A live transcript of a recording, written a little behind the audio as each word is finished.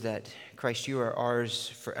That Christ, you are ours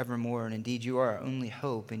forevermore, and indeed you are our only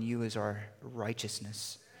hope, and you is our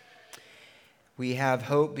righteousness. We have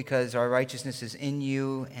hope because our righteousness is in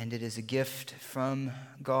you, and it is a gift from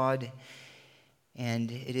God, and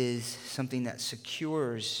it is something that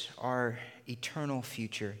secures our eternal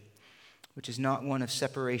future, which is not one of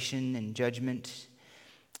separation and judgment,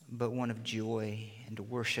 but one of joy and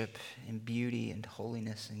worship and beauty and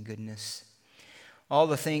holiness and goodness. All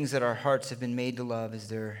the things that our hearts have been made to love as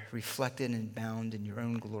they're reflected and bound in your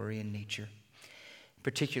own glory and nature,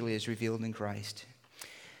 particularly as revealed in Christ.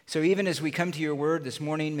 So even as we come to your word this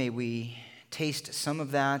morning, may we taste some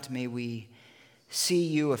of that. May we see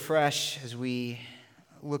you afresh as we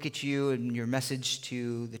look at you and your message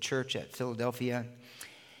to the church at Philadelphia.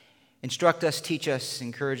 Instruct us, teach us,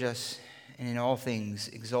 encourage us, and in all things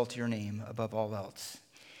exalt your name above all else.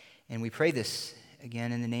 And we pray this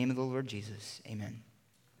again, in the name of the Lord Jesus, amen.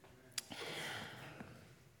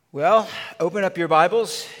 Well, open up your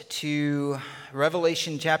Bibles to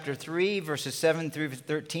Revelation chapter 3, verses 7 through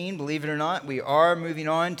 13. Believe it or not, we are moving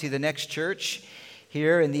on to the next church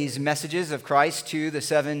here in these messages of Christ to the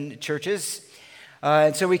seven churches.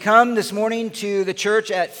 And so we come this morning to the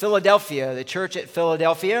church at Philadelphia,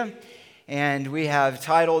 and we have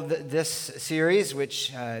titled this series,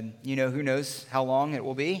 which who knows how long it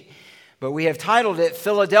will be. But we have titled it,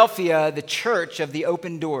 Philadelphia, the Church of the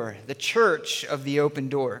Open Door. The Church of the Open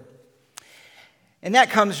Door. And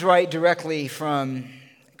that comes right directly from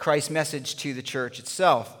Christ's message to the church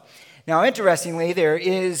itself. Now, interestingly, there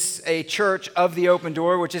is a Church of the Open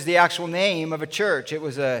Door, which is the actual name of a church. It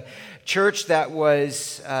was a church that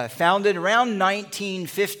was founded around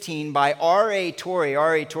 1915 by R.A. Torrey.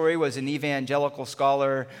 R.A. Torrey was an evangelical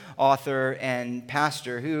scholar, author, and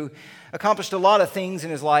pastor who accomplished a lot of things in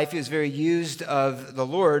his life. He was very used of the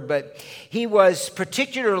Lord, but he was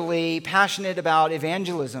particularly passionate about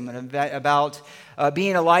evangelism and about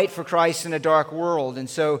being a light for Christ in a dark world. And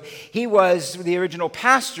so he was the original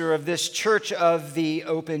pastor of this Church of the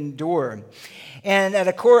Open Door. And at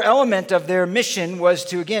a core element of their mission was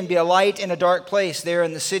to, again, be a light in a dark place there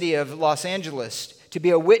in the city of Los Angeles, to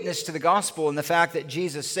be a witness to the gospel and the fact that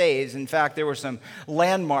Jesus saves. In fact, there were some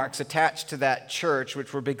landmarks attached to that church,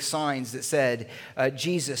 which were big signs that said,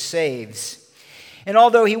 Jesus saves. And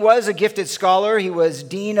although he was a gifted scholar, he was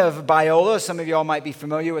dean of Biola. Some of y'all might be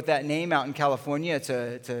familiar with that name out in California. It's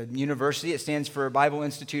a university. It stands for Bible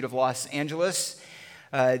Institute of Los Angeles.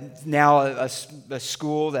 Now a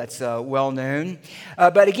school that's well known.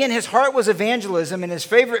 But again, his heart was evangelism, and his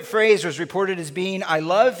favorite phrase was reported as being, "I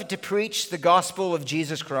love to preach the gospel of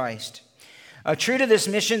Jesus Christ." True to this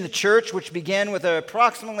mission, the church, which began with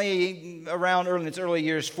approximately around in its early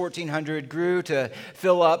years, 1,400, grew to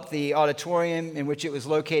fill up the auditorium in which it was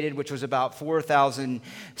located, which was about 4,000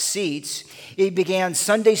 seats. It began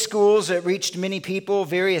Sunday schools that reached many people,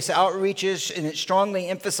 various outreaches, and it strongly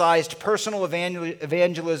emphasized personal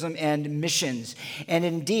evangelism and missions. And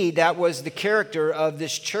indeed, that was the character of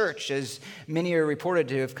this church, as many are reported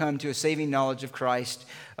to have come to a saving knowledge of Christ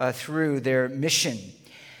through their mission.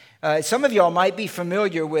 Some of y'all might be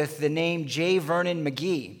familiar with the name J. Vernon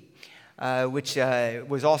McGee, which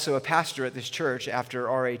was also a pastor at this church after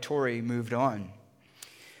R.A. Torrey moved on.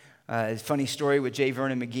 A funny story with J.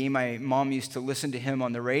 Vernon McGee. My mom used to listen to him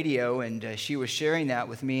on the radio, and she was sharing that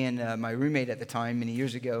with me and my roommate at the time many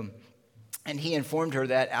years ago. And he informed her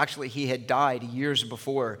that actually he had died years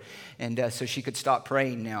before, and so she could stop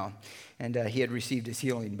praying now. And he had received his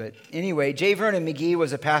healing. But anyway, J. Vernon McGee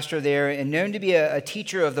was a pastor there and known to be a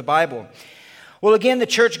teacher of the Bible. Well, again, the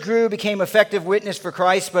church grew, became effective witness for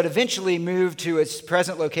Christ, but eventually moved to its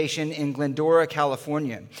present location in Glendora,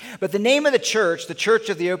 California. But the name of the Church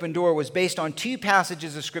of the Open Door, was based on two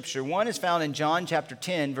passages of Scripture. One is found in John chapter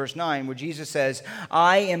 10, verse 9, where Jesus says,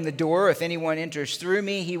 "I am the door. If anyone enters through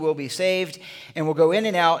me, he will be saved and will go in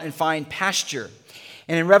and out and find pasture."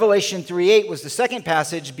 And in Revelation 3:8 was the second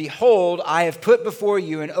passage, "Behold, I have put before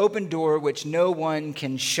you an open door which no one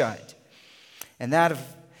can shut." And that, of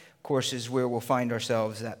course, is where we'll find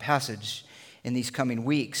ourselves, that passage, in these coming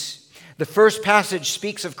weeks. The first passage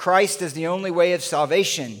speaks of Christ as the only way of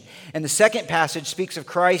salvation. And the second passage speaks of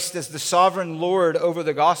Christ as the sovereign Lord over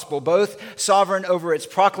the gospel, both sovereign over its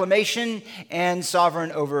proclamation and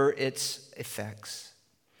sovereign over its effects.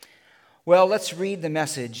 Well, let's read the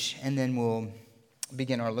message, and then we'll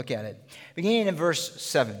begin our look at it. Beginning in verse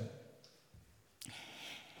 7.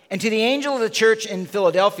 "And to the angel of the church in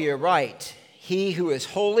Philadelphia write, he who is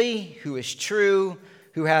holy, who is true,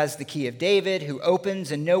 who has the key of David, who opens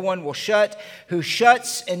and no one will shut, who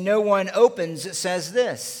shuts and no one opens, says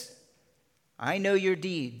this, I know your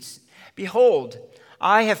deeds. Behold,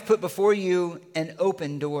 I have put before you an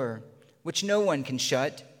open door, which no one can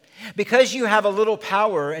shut. Because you have a little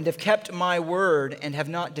power and have kept my word and have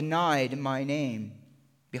not denied my name.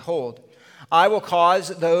 Behold, I will cause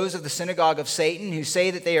those of the synagogue of Satan who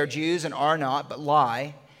say that they are Jews and are not, but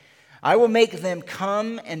lie. I will make them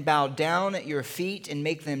come and bow down at your feet and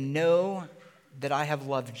make them know that I have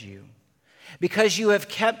loved you. Because you have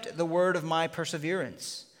kept the word of my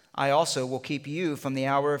perseverance, I also will keep you from the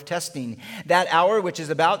hour of testing, that hour which is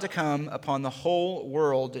about to come upon the whole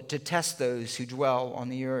world to test those who dwell on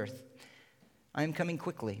the earth. I am coming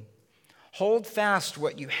quickly. Hold fast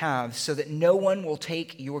what you have so that no one will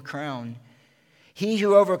take your crown. He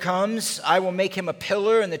who overcomes, I will make him a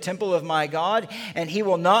pillar in the temple of my God, and he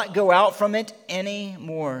will not go out from it any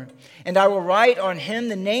more. And I will write on him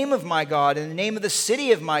the name of my God and the name of the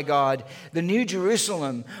city of my God, the new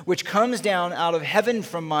Jerusalem, which comes down out of heaven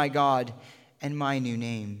from my God, and my new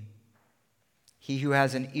name. He who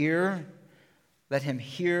has an ear, let him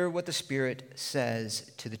hear what the Spirit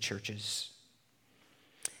says to the churches.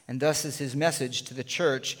 And thus is his message to the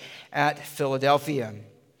church at Philadelphia.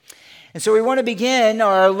 And so we want to begin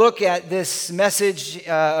our look at this message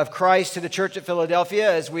of Christ to the church at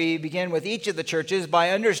Philadelphia as we begin with each of the churches by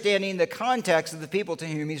understanding the context of the people to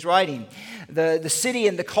whom he's writing, the city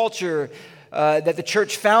and the culture that the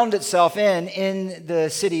church found itself in the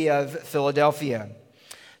city of Philadelphia.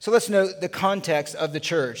 So let's note the context of the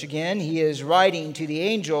church. Again, he is writing to the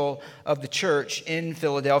angel of the church in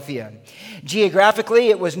Philadelphia. Geographically,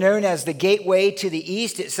 it was known as the gateway to the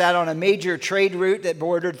east. It sat on a major trade route that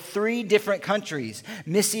bordered 3 different countries,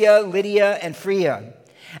 Mysia, Lydia, and Phrygia.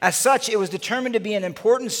 As such, it was determined to be an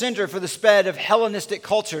important center for the spread of Hellenistic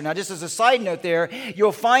culture. Now, just as a side note there,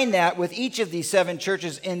 you'll find that with each of these 7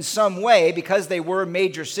 churches in some way, because they were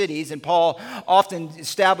major cities, and Paul often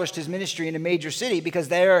established his ministry in a major city because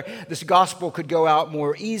there this gospel could go out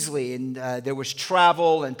more easily, and there was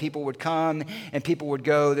travel, and people would come, and people would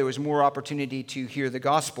go. There was more opportunity to hear the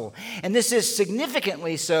gospel. And this is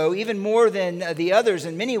significantly so, even more than the others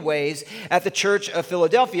in many ways, at the church of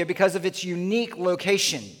Philadelphia because of its unique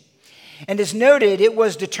location. And as noted, it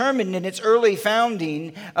was determined in its early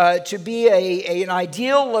founding to be an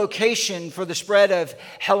ideal location for the spread of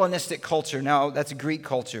Hellenistic culture. Now, that's Greek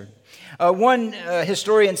culture. One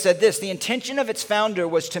historian said this: the intention of its founder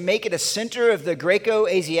was to make it a center of the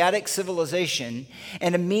Greco-Asiatic civilization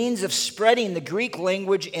and a means of spreading the Greek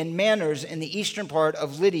language and manners in the eastern part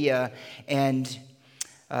of Lydia and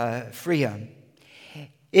Phrygia.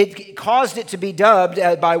 It caused it to be dubbed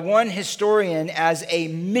by one historian as a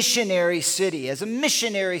missionary city,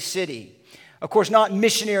 Of course, not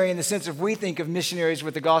missionary in the sense of we think of missionaries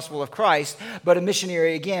with the gospel of Christ, but a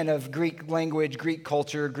missionary, again, of Greek language, Greek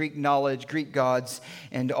culture, Greek knowledge, Greek gods,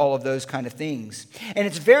 and all of those kind of things. And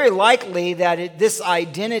it's very likely that this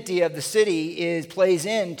identity of the city plays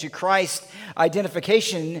into Christ's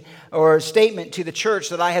identification or statement to the church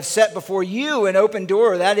that I have set before you an open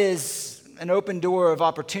door. That is an open door of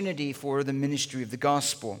opportunity for the ministry of the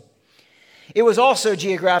gospel. It was also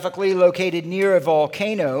geographically located near a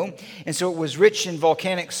volcano, and so it was rich in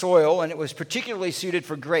volcanic soil, and it was particularly suited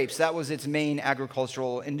for grapes. That was its main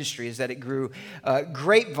agricultural industry, is that it grew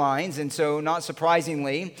grapevines, and so not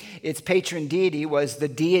surprisingly, its patron deity was the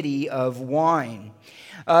deity of wine.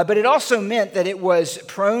 But it also meant that it was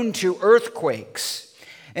prone to earthquakes.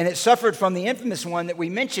 And it suffered from the infamous one that we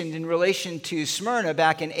mentioned in relation to Smyrna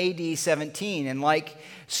back in AD 17. And like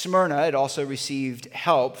Smyrna, it also received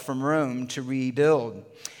help from Rome to rebuild.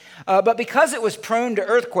 But because it was prone to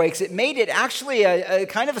earthquakes, it made it actually a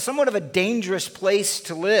kind of somewhat of a dangerous place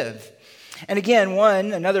to live. And again,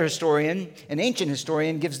 another historian, an ancient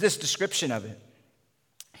historian, gives this description of it.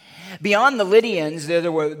 Beyond the Lydians, there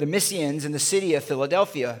were the Mysians in the city of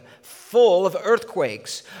Philadelphia, full of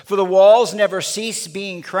earthquakes, for the walls never cease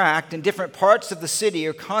being cracked, and different parts of the city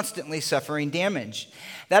are constantly suffering damage.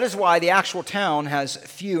 That is why the actual town has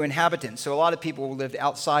few inhabitants. So a lot of people lived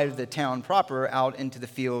outside of the town proper, out into the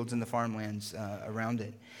fields and the farmlands around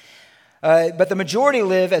it. But the majority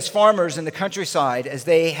live as farmers in the countryside as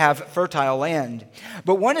they have fertile land.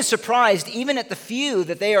 But one is surprised even at the few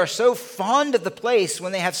that they are so fond of the place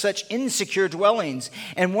when they have such insecure dwellings.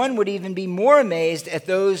 And one would even be more amazed at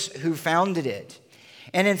those who founded it.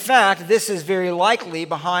 And in fact, this is very likely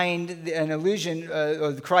behind an allusion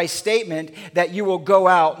of Christ's statement that you will go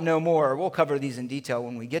out no more. We'll cover these in detail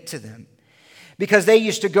when we get to them. Because they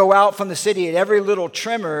used to go out from the city at every little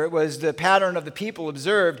tremor. It was the pattern of the people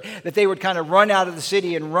observed that they would kind of run out of the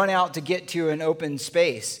city and run out to get to an open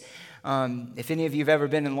space. If any of you have ever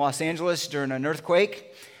been in Los Angeles during an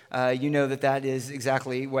earthquake, you know that is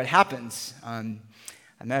exactly what happens.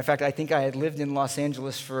 As a matter of fact, I think I had lived in Los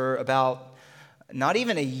Angeles for about not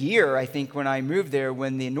even a year, I think, when I moved there,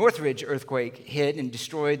 when the Northridge earthquake hit and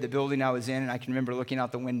destroyed the building I was in. And I can remember looking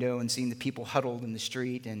out the window and seeing the people huddled in the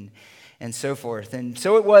street and so forth. And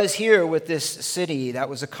so it was here with this city. That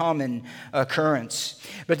was a common occurrence.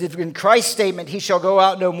 But in Christ's statement, he shall go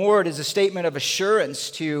out no more, it is a statement of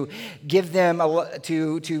assurance to give them,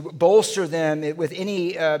 to bolster them with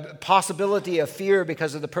any possibility of fear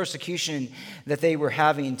because of the persecution that they were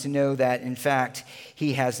having, to know that, in fact,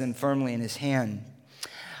 he has them firmly in his hand.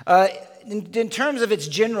 In terms of its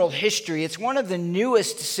general history, it's one of the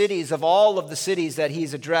newest cities of all of the cities that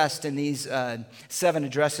he's addressed in these 7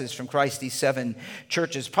 addresses from Christ, these 7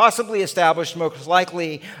 churches, possibly established most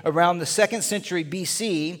likely around the 2nd century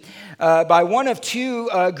BC by one of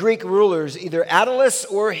 2 Greek rulers, either Attalus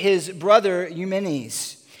or his brother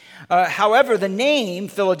Eumenes. However, the name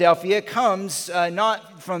Philadelphia comes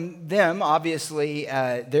not from them, obviously,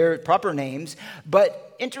 their proper names,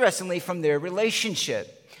 but interestingly from their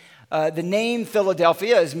relationship. The name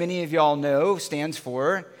Philadelphia, as many of y'all know, stands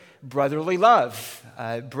for brotherly love.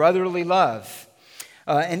 Brotherly love.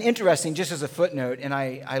 And interesting, just as a footnote, and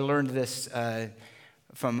I learned this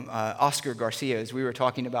from Oscar Garcia as we were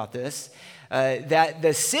talking about this, that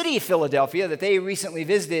the city Philadelphia that they recently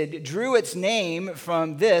visited drew its name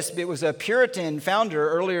from this. It was a Puritan founder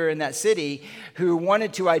earlier in that city who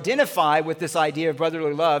wanted to identify with this idea of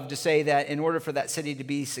brotherly love, to say that in order for that city to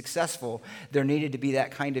be successful, there needed to be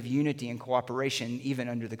that kind of unity and cooperation even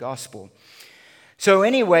under the gospel. So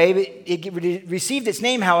anyway, it received its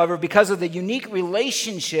name, however, because of the unique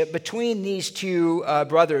relationship between these 2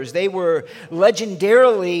 brothers. They were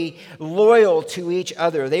legendarily loyal to each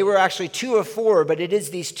other. They were actually 2 of 4, but it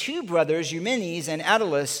is these 2 brothers, Eumenes and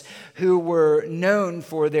Attalus, who were known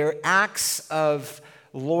for their acts of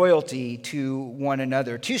loyalty to one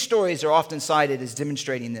another. 2 stories are often cited as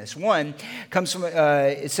demonstrating this. One comes from,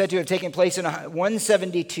 it's said to have taken place in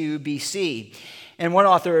 172 BC. And one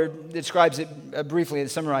author describes it briefly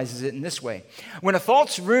and summarizes it in this way. When a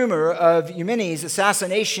false rumor of Eumenes'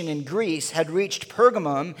 assassination in Greece had reached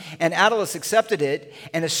Pergamum, and Attalus accepted it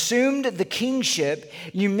and assumed the kingship,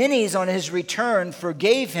 Eumenes on his return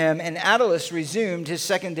forgave him, and Attalus resumed his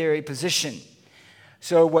secondary position.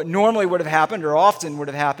 So what normally would have happened, or often would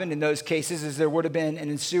have happened in those cases, is there would have been an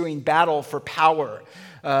ensuing battle for power,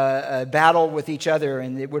 a battle with each other,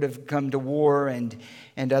 and it would have come to war and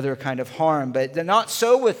other kind of harm. But not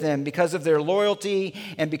so with them. Because of their loyalty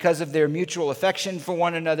and because of their mutual affection for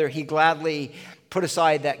one another, he gladly put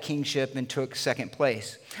aside that kingship and took second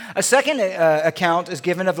place. A second account is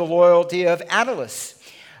given of the loyalty of Attalus.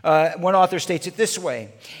 One author states it this way.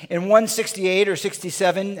 In 168 or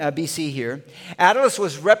 67 BC here, Attalus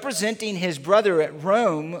was representing his brother at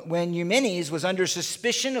Rome when Eumenes was under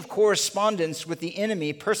suspicion of correspondence with the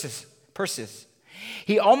enemy Persis.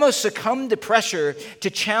 He almost succumbed to pressure to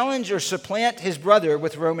challenge or supplant his brother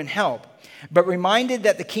with Roman help, but reminded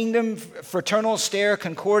that the kingdom fraternal stare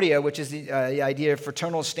concordia, which is the idea of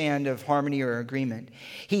fraternal stand of harmony or agreement,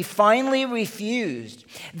 he finally refused.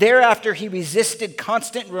 Thereafter, he resisted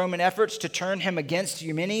constant Roman efforts to turn him against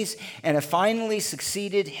Eumenes, and finally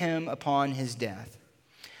succeeded him upon his death.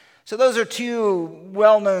 So those are 2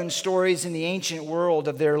 well-known stories in the ancient world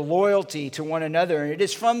of their loyalty to one another. And it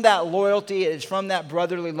is from that loyalty, it is from that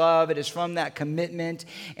brotherly love, it is from that commitment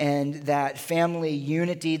and that family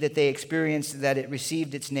unity that they experienced that it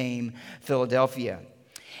received its name, Philadelphia.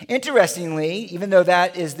 Interestingly, even though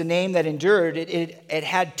that is the name that endured, it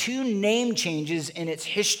had 2 name changes in its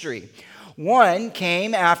history. One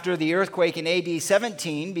came after the earthquake in AD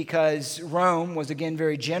 17 because Rome was again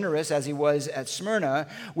very generous, as he was at Smyrna,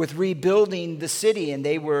 with rebuilding the city. And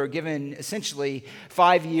they were given essentially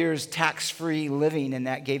 5 years tax-free living, and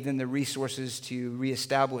that gave them the resources to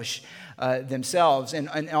reestablish themselves. And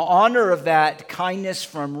in honor of that kindness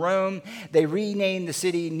from Rome, they renamed the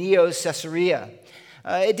city Neo Caesarea.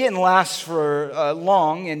 It didn't last for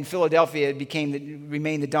long. In Philadelphia, it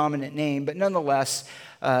remained the dominant name, but nonetheless,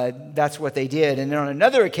 that's what they did. And then on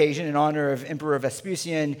another occasion, in honor of Emperor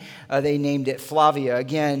Vespasian, they named it Flavia.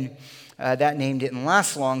 Again, that name didn't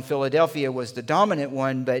last long. Philadelphia was the dominant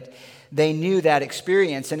one, but they knew that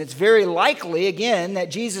experience. And it's very likely, again,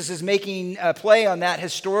 that Jesus is making a play on that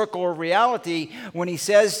historical reality when he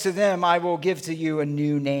says to them, I will give to you a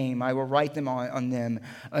new name. I will write them on them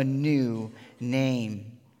a new name.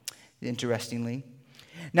 Interestingly.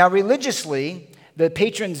 Now, religiously, the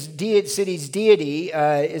patron city's deity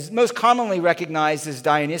is most commonly recognized as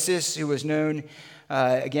Dionysus, who was known,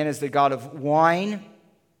 again, as the god of wine.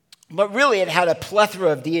 But really, it had a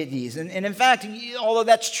plethora of deities. And in fact, although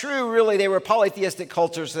that's true, really, they were polytheistic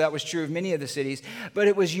cultures, so that was true of many of the cities. But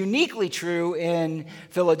it was uniquely true in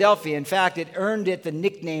Philadelphia. In fact, it earned it the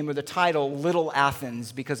nickname or the title Little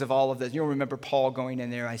Athens because of all of this. You'll remember Paul going in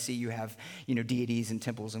there. I see you have deities and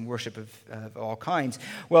temples and worship of all kinds.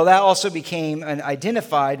 Well, that also became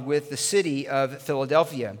identified with the city of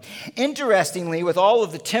Philadelphia. Interestingly, with all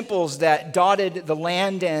of the temples that dotted the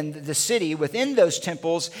land and the city, within those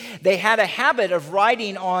temples, they had a habit of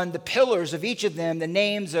writing on the pillars of each of them the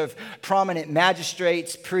names of prominent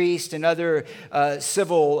magistrates, priests, and other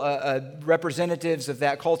civil representatives of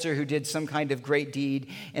that culture who did some kind of great deed,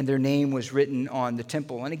 and their name was written on the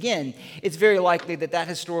temple. And again, it's very likely that that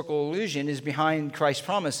historical allusion is behind Christ's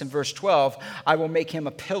promise in verse 12, I will make him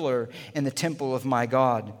a pillar in the temple of my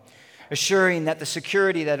God, assuring that the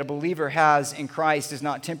security that a believer has in Christ is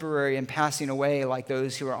not temporary and passing away like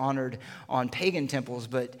those who are honored on pagan temples,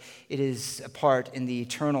 but it is a part in the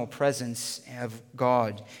eternal presence of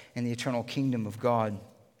God and the eternal kingdom of God.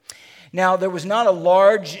 Now, there was not a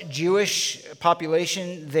large Jewish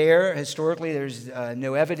population there. Historically, there's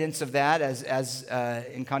no evidence of that, as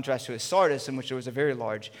in contrast to Sardis, in which there was a very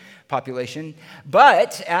large population.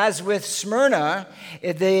 But as with Smyrna,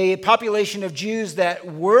 the population of Jews that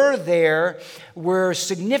were there were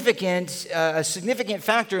significant, a significant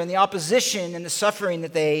factor in the opposition and the suffering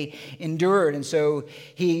that they endured. And so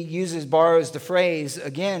he borrows the phrase,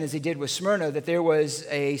 again, as he did with Smyrna, that there was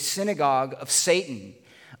a synagogue of Satan.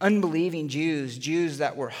 Unbelieving Jews, Jews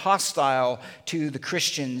that were hostile to the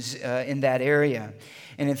Christians in that area.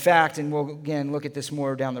 And in fact, and we'll again look at this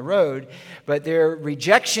more down the road, but their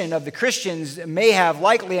rejection of the Christians may have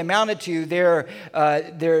likely amounted to their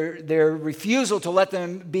refusal to let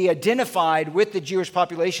them be identified with the Jewish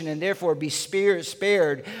population and therefore be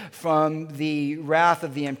spared from the wrath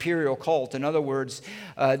of the imperial cult. In other words,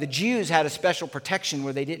 the Jews had a special protection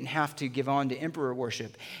where they didn't have to give on to emperor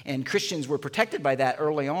worship. And Christians were protected by that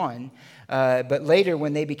early on. But later,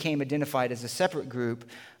 when they became identified as a separate group,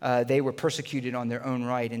 they were persecuted on their own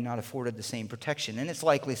right and not afforded the same protection. And it's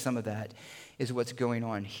likely some of that is what's going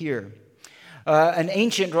on here. An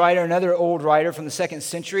ancient writer, another old writer from the 2nd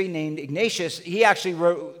century named Ignatius, he actually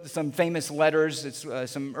wrote some famous letters.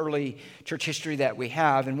 It's some early church history that we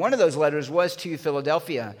have. And one of those letters was to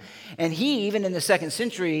Philadelphia. And he, even in the 2nd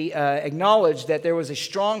century, acknowledged that there was a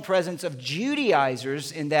strong presence of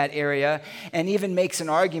Judaizers in that area, and even makes an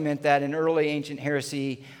argument that an early ancient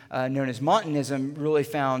heresy known as Montanism really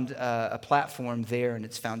found a platform there and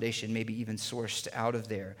its foundation, maybe even sourced out of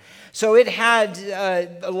there. So it had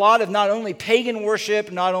a lot of not only pagan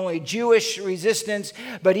worship, not only Jewish resistance,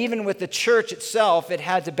 but even with the church itself, it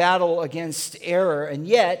had to battle against error. And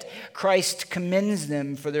yet, Christ commends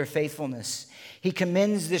them for their faithfulness. He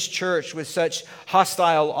commends this church with such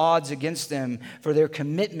hostile odds against them for their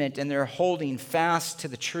commitment and their holding fast to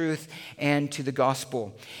the truth and to the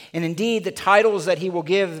gospel. And indeed, the titles that he will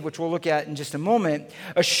give, which we'll look at in just a moment,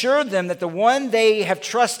 assure them that the one they have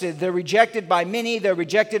trusted, they're rejected by many, they're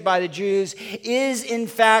rejected by the Jews, is in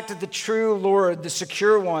fact the true Lord, the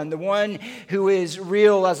secure one, the one who is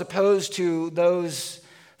real as opposed to those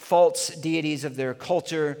false deities of their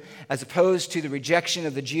culture, as opposed to the rejection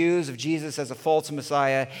of the Jews of Jesus as a false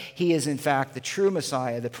Messiah. He is in fact the true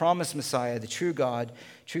Messiah, the promised Messiah, the true God,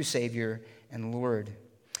 true Savior, and Lord.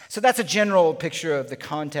 So that's a general picture of the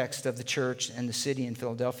context of the church and the city in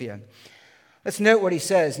Philadelphia. Let's note what he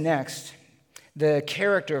says next, the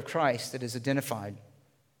character of Christ that is identified.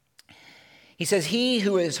 He says, "He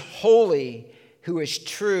who is holy, who is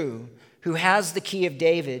true, who has the key of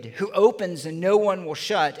David, who opens and no one will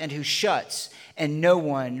shut, and who shuts and no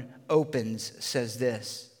one opens, says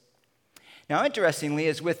this." Now, interestingly,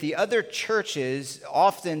 as with the other churches,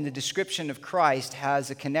 often the description of Christ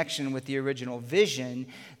has a connection with the original vision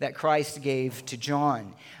that Christ gave to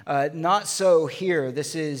John. Not so here.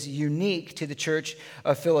 This is unique to the church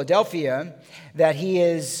of Philadelphia, that he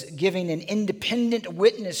is giving an independent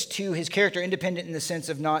witness to his character, independent in the sense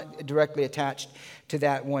of not directly attached to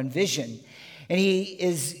that one vision. And he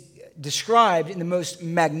is described in the most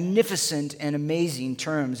magnificent and amazing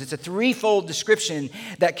terms. It's a threefold description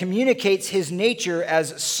that communicates his nature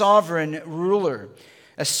as sovereign ruler,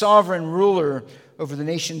 a sovereign ruler over the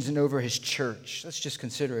nations and over his church. Let's just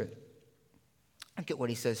consider it. Look at what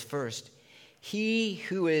he says first. He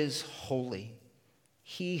who is holy.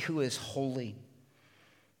 He who is holy.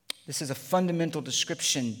 This is a fundamental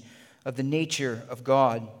description of the nature of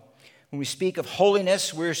God. When we speak of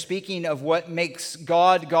holiness, we're speaking of what makes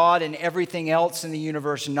God God and everything else in the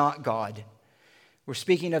universe not God. We're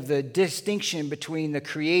speaking of the distinction between the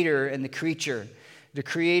creator and the creature, the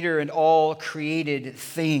creator and all created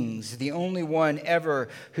things, the only one ever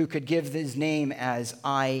who could give his name as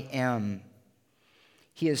I am.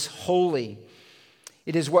 He is holy.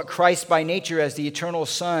 It is what Christ by nature as the eternal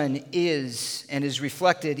Son is, and is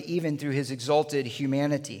reflected even through his exalted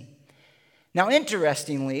humanity. Now,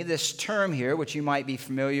 interestingly, this term here, which you might be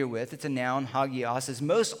familiar with, it's a noun, hagios, is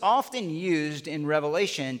most often used in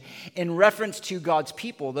Revelation in reference to God's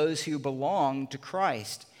people, those who belong to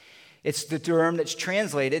Christ. It's the term that's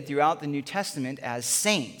translated throughout the New Testament as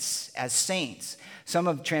saints, Some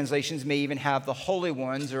of the translations may even have the holy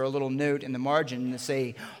ones or a little note in the margin to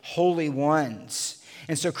say holy ones.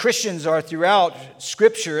 And so Christians are throughout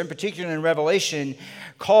Scripture, in particular in Revelation,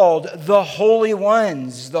 called the holy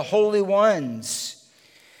ones, the holy ones.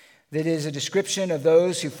 That is a description of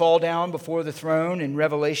those who fall down before the throne in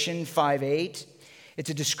Revelation 5:8. It's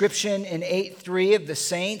a description in 8:3 of the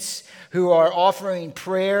saints who are offering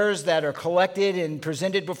prayers that are collected and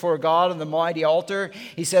presented before God on the mighty altar.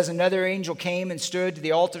 He says, another angel came and stood to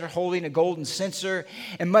the altar holding a golden censer,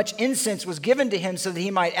 and much incense was given to him so that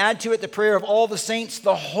he might add to it the prayer of all the saints,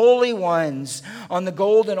 the holy ones, on the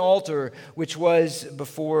golden altar which was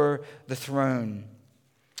before the throne.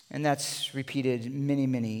 And that's repeated many,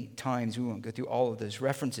 many times. We won't go through all of those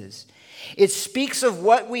references. It speaks of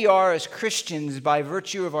what we are as Christians by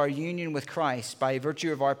virtue of our union with Christ, by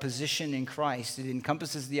virtue of our position in Christ. It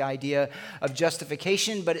encompasses the idea of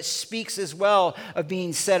justification, but it speaks as well of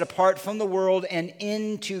being set apart from the world and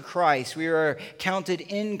into Christ. We are counted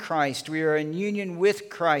in Christ. We are in union with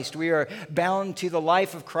Christ. We are bound to the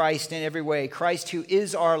life of Christ in every way. Christ, who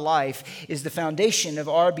is our life, is the foundation of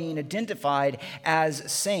our being identified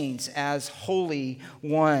as saints, as holy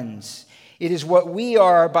ones. It is what we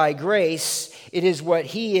are by grace. It is what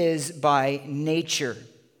he is by nature.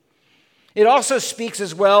 It also speaks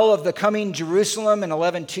as well of the coming Jerusalem. In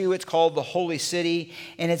 11:2, it's called the Holy City,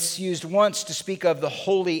 and it's used once to speak of the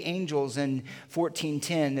holy angels in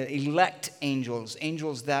 14:10, the elect angels,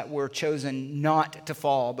 angels that were chosen not to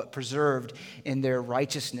fall, but preserved in their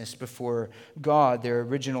righteousness before God, their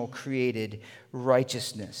original created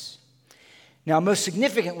righteousness. Now, most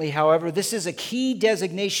significantly, however, this is a key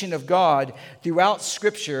designation of God throughout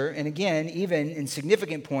Scripture, and again, even in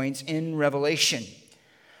significant points in Revelation.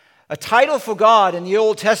 A title for God in the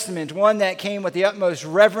Old Testament, one that came with the utmost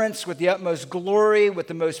reverence, with the utmost glory, with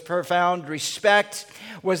the most profound respect,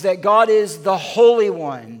 was that God is the Holy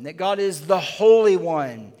One, that God is the Holy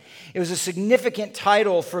One. It was a significant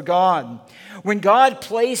title for God. When God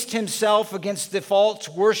placed himself against the false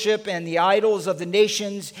worship and the idols of the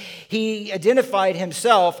nations, he identified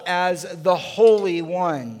himself as the Holy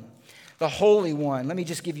One. The Holy One. Let me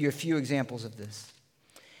just give you a few examples of this.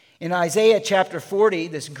 In Isaiah chapter 40,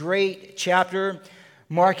 this great chapter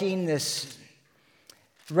marking this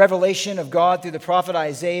revelation of God through the prophet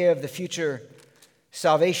Isaiah of the future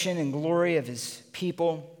salvation and glory of his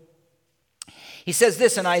people, he says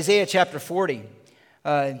this in Isaiah chapter 40,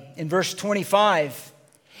 in verse 25.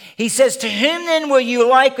 He says, "To whom then will you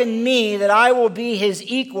liken me that I will be his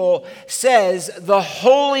equal, says the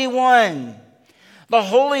Holy One." The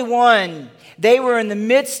Holy One. They were in the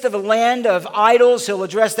midst of a land of idols. He'll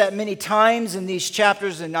address that many times in these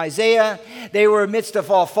chapters in Isaiah. They were amidst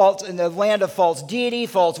of in the land of false deity,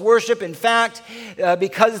 false worship. In fact,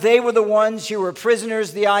 because they were the ones who were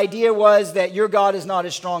prisoners, the idea was that your God is not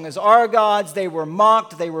as strong as our gods. They were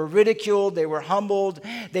mocked, they were ridiculed, they were humbled,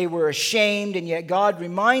 they were ashamed, and yet God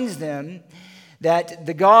reminds them that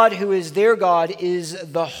the God who is their God is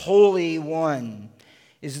the Holy One,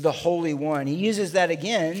 is the Holy One. He uses that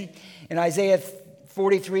again in Isaiah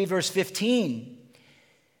 43, verse 15,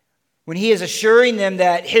 when he is assuring them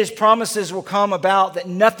that his promises will come about, that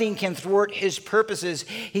nothing can thwart his purposes.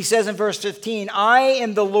 He says in verse 15, "I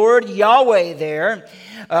am the Lord Yahweh there.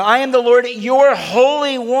 I am the Lord, your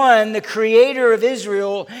Holy One, the Creator of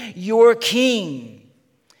Israel, your King."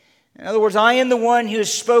 In other words, I am the one who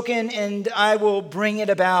has spoken and I will bring it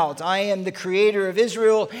about. I am the Creator of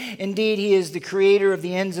Israel. Indeed, he is the Creator of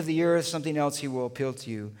the ends of the earth, something else he will appeal to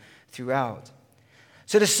you throughout.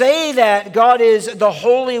 So to say that God is the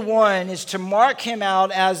Holy One is to mark him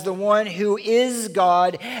out as the one who is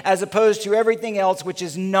God, as opposed to everything else which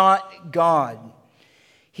is not God.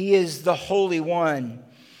 He is the Holy One.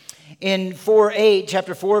 In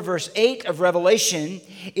chapter 4, verse 8 of Revelation,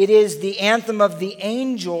 it is the anthem of the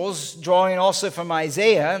angels, drawing also from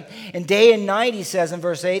Isaiah. And day and night, he says in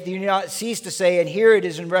verse 8, do not cease to say, and here it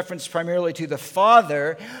is in reference primarily to the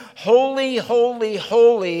Father, "Holy, holy,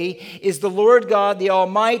 holy is the Lord God, the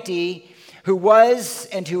Almighty, who was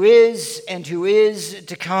and who is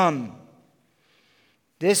to come."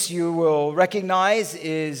 This, you will recognize,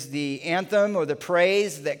 is the anthem or the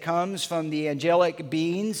praise that comes from the angelic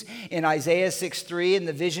beings in Isaiah 6:3, and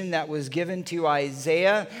the vision that was given to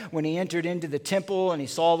Isaiah when he entered into the temple and he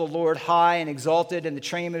saw the Lord high and exalted and the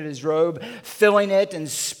train of his robe filling it and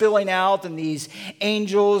spilling out, and these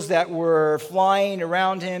angels that were flying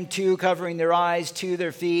around him, two covering their eyes, two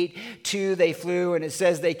their feet, two they flew, and it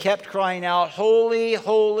says they kept crying out, "Holy,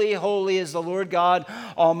 holy, holy is the Lord God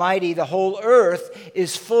Almighty. The whole earth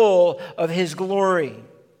is full of his glory."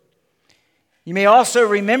 You may also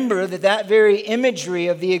remember that very imagery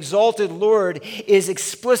of the exalted Lord is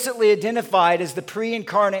explicitly identified as the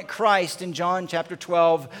pre-incarnate Christ in John chapter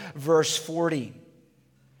 12, verse 40.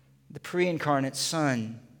 The pre-incarnate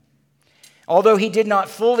Son. Although he did not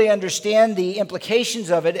fully understand the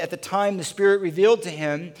implications of it at the time the Spirit revealed to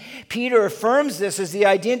him, Peter affirms this as the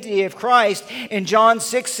identity of Christ in John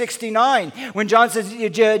 6:69. When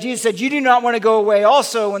Jesus said, "You do not want to go away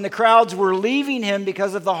also," when the crowds were leaving him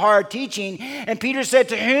because of the hard teaching. And Peter said,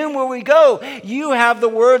 "To whom will we go? You have the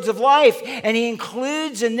words of life." And he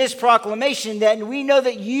includes in this proclamation that we know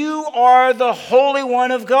that you are the Holy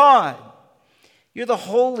One of God. You're the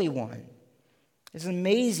Holy One. It's an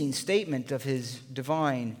amazing statement of his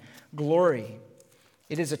divine glory.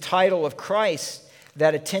 It is a title of Christ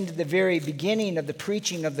that attended the very beginning of the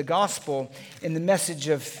preaching of the gospel in the message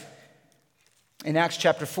in Acts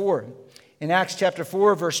chapter 4. In Acts chapter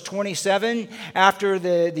 4, verse 27, after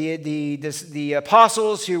the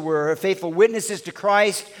apostles who were faithful witnesses to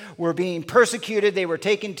Christ were being persecuted, they were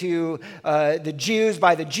taken to the Jews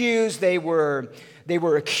by the Jews. They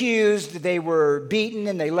were accused, they were beaten,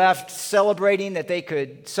 and they left celebrating that they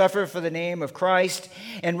could suffer for the name of Christ.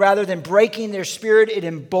 And rather than breaking their spirit, it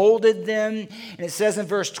emboldened them. And it says in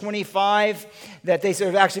verse 25 that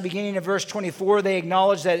actually beginning in verse 24, they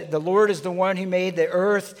acknowledge that the Lord is the one who made the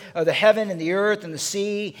earth, the heaven and the earth and the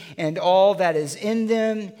sea and all that is in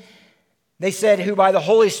them. They said, who by the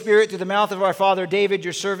Holy Spirit through the mouth of our father David,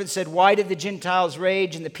 your servant, said, "Why did the Gentiles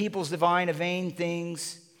rage and the peoples divine a vain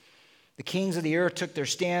things? The kings of the earth took their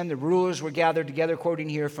stand. The rulers were gathered together," quoting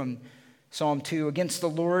here from Psalm 2, "against the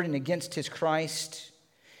Lord and against his Christ."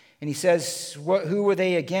 And he says, who were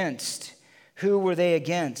they against? Who were they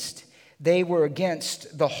against? They were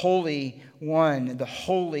against the Holy One, the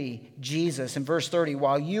holy Jesus. In verse 30,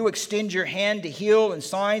 "While you extend your hand to heal, and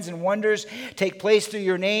signs and wonders take place through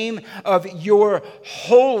your name of your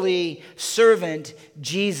holy servant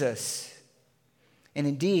Jesus." And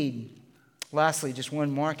indeed, lastly, just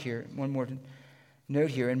one more note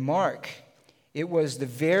here. In Mark, it was the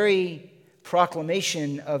very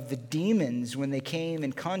proclamation of the demons when they came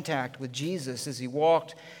in contact with Jesus as he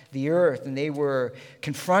walked the earth, and they were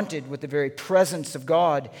confronted with the very presence of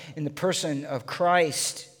God in the person of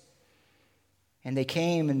Christ. And they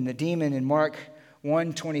came, and the demon in Mark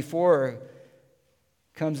 1:24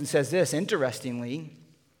 comes and says this, interestingly,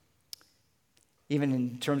 even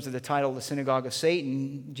in terms of the title, the synagogue of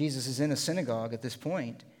Satan, Jesus is in a synagogue at this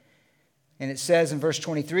point. And it says in verse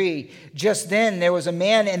 23, "Just then there was a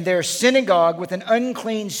man in their synagogue with an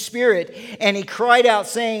unclean spirit, and he cried out,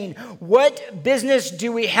 saying, 'What business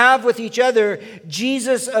do we have with each other,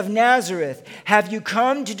 Jesus of Nazareth? Have you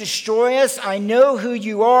come to destroy us? I know who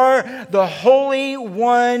you are, the Holy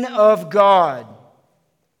One of God.'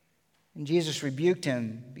 And Jesus rebuked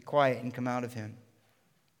him, 'Be quiet and come out of him.'"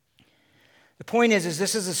 The point is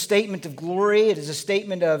this is a statement of glory. It is a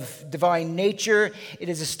statement of divine nature. It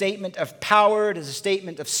is a statement of power. It is a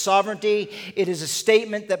statement of sovereignty. It is a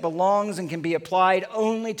statement that belongs and can be applied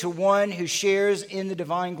only to one who shares in the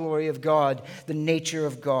divine glory of God, the nature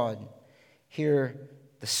of God. Here,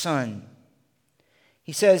 the Son.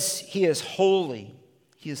 He says he is holy.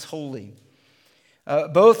 He is holy.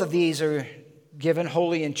 Both of these are given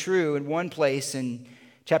holy and true in one place in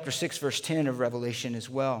chapter 6, verse 10 of Revelation as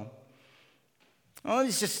well. Well,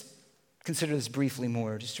 let's just consider this briefly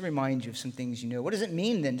more, just to remind you of some things you know. What does it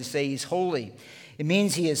mean then to say he's holy? It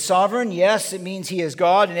means he is sovereign. Yes, it means he is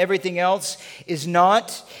God, and everything else is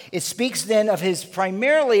not. It speaks then of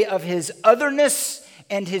primarily of his otherness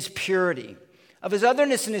and his purity. Of his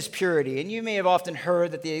otherness and his purity. And you may have often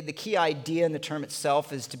heard that the key idea in the term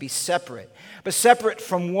itself is to be separate. But separate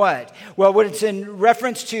from what? Well, when it's in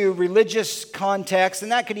reference to religious context,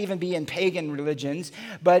 and that could even be in pagan religions,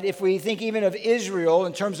 but if we think even of Israel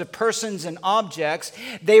in terms of persons and objects,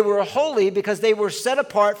 they were holy because they were set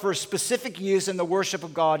apart for a specific use in the worship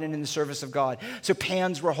of God and in the service of God. So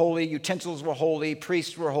pans were holy, utensils were holy,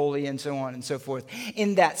 priests were holy, and so on and so forth.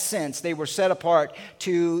 In that sense, they were set apart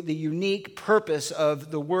to the unique purpose purpose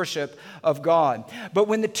of the worship of God. But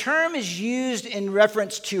when the term is used in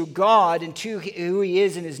reference to God and to who he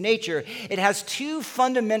is in his nature, it has two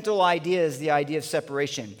fundamental ideas, the idea of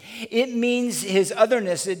separation. It means his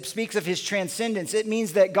otherness. It speaks of his transcendence. It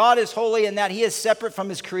means that God is holy and that he is separate from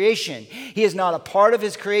his creation. He is not a part of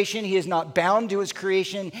his creation. He is not bound to his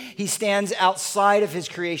creation. He stands outside of his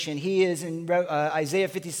creation. He is, in Isaiah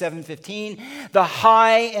 57:15, the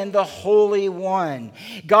high and the holy one.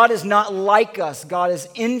 God is not like us. God is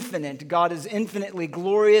infinite. God is infinitely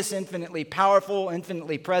glorious, infinitely powerful,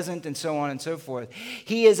 infinitely present, and so on and so forth.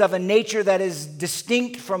 He is of a nature that is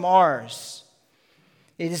distinct from ours.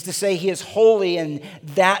 It is to say, he is holy in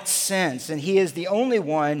that sense, and he is the only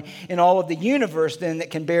one in all of the universe then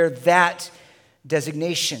that can bear that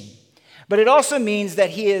designation. But it also means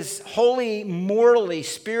that he is holy morally,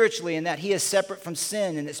 spiritually, and that he is separate from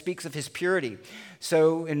sin, and it speaks of his purity.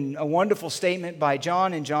 So in a wonderful statement by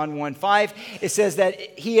John in John 1:5, it says that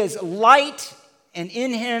he is light and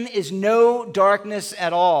in him is no darkness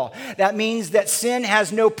at all. That means that sin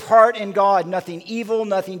has no part in God. Nothing evil,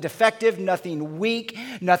 nothing defective, nothing weak,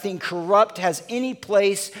 nothing corrupt has any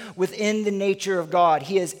place within the nature of God.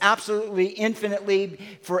 He is absolutely, infinitely,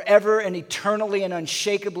 forever and eternally and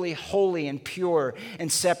unshakably holy and pure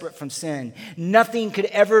and separate from sin. Nothing could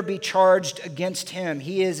ever be charged against him.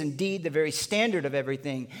 He is indeed the very standard of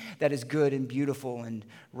everything that is good and beautiful and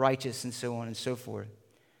righteous and so on and so forth.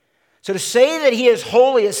 So to say that he is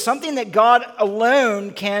holy is something that God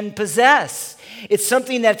alone can possess. It's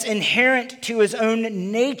something that's inherent to his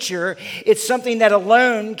own nature. It's something that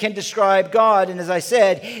alone can describe God. And as I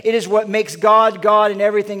said, it is what makes God God and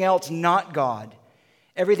everything else not God.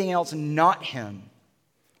 Everything else not him.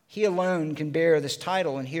 He alone can bear this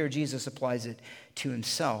title, and here Jesus applies it to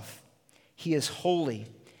himself. He is holy.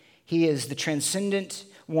 He is the transcendent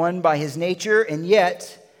one by his nature, and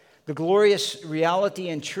yet the glorious reality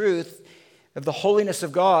and truth of the holiness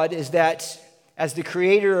of God is that as the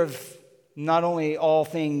creator of not only all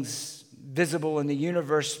things visible in the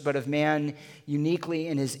universe, but of man uniquely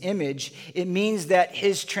in his image, it means that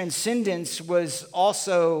his transcendence was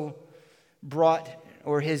also brought,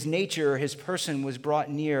 or his nature, his person was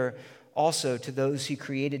brought near also to those he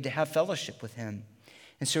created to have fellowship with him.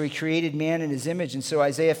 And so he created man in his image. And so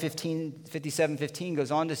Isaiah 57:15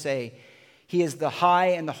 goes on to say, he is the high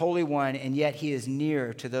and the holy one, and yet he is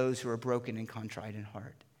near to those who are broken and contrite in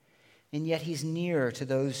heart. And yet he's near to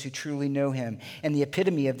those who truly know him. And the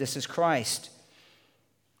epitome of this is Christ,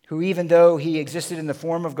 who even though he existed in the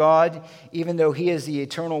form of God, even though he is the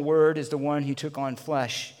eternal Word, is the one who took on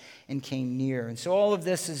flesh and came near. And so all of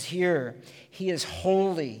this is here. He is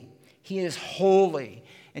holy. He is holy,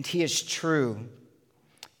 and he is true.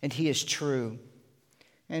 And he is true.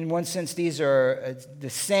 In one sense, these are the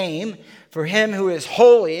same. For him who is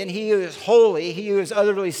holy, and he who is holy, he who is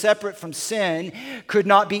utterly separate from sin, could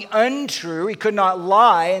not be untrue. He could not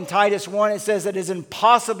lie. In Titus 1, it says that it is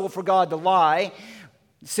impossible for God to lie.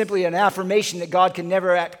 It's simply an affirmation that God can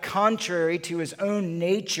never act contrary to his own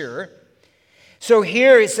nature. So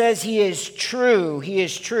here it says he is true. He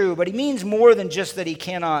is true. But he means more than just that he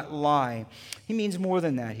cannot lie. He means more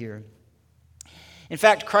than that here. In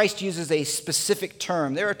fact, Christ uses a specific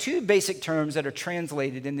term. There are two basic terms that are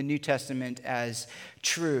translated in the New Testament as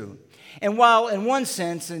true. And while in one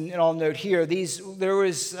sense, and I'll note here, there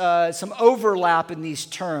was some overlap in these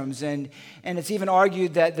terms, and it's even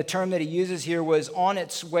argued that the term that he uses here was on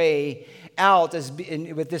its way out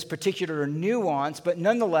with this particular nuance, but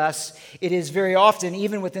nonetheless, it is very often,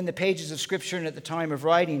 even within the pages of Scripture and at the time of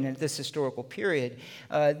writing at this historical period,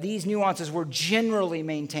 these nuances were generally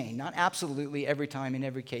maintained. Not absolutely every time in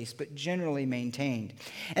every case, but generally maintained.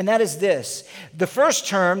 And that is this. The first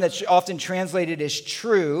term that's often translated as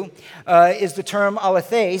true is the term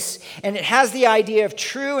aletheis, and it has the idea of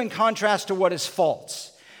true in contrast to what is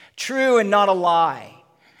false. True and not a lie.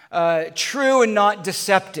 True and not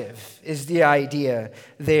deceptive is the idea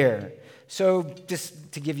there. So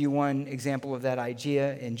just to give you one example of that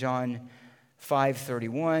idea, in John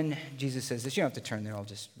 5:31, Jesus says this. You don't have to turn there, I'll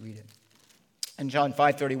just read it. In John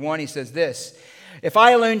 5:31, he says this, if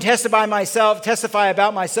I alone testify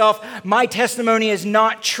about myself, my testimony is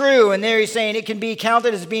not true. And there he's saying it can be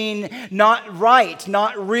counted as being not right,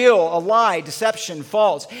 not real, a lie, deception,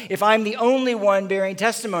 false, if I'm the only one bearing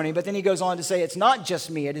testimony. But then he goes on to say it's not just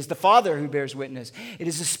me. It is the Father who bears witness. It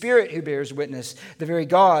is the Spirit who bears witness. The very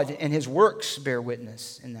God and his works bear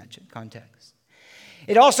witness in that context.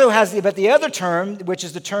 It also has, but the other term, which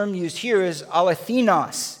is the term used here, is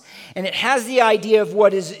alethinos. And it has the idea of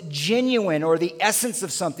what is genuine, or the essence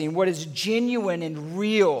of something, what is genuine and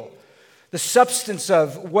real, the substance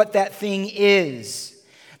of what that thing is.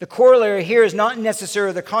 The corollary here is not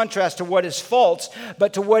necessarily the contrast to what is false,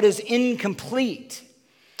 but to what is incomplete.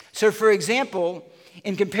 So, for example,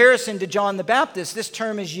 in comparison to John the Baptist, this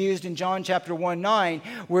term is used in John chapter 1:9,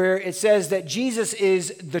 where it says that Jesus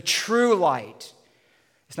is the true light.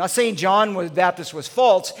 It's not saying John the Baptist was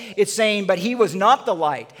false. It's saying, but he was not the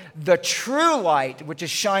light, the true light, which is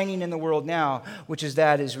shining in the world now, which is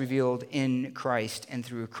that is revealed in Christ and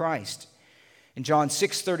through Christ. In John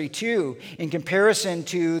 6:32, in comparison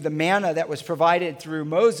to the manna that was provided through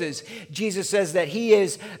Moses, Jesus says that he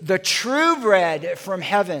is the true bread from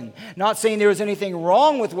heaven. Not saying there was anything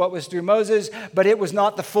wrong with what was through Moses, but it was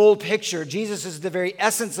not the full picture. Jesus is the very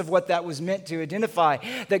essence of what that was meant to identify,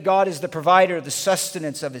 that God is the provider, the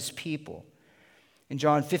sustenance of his people. In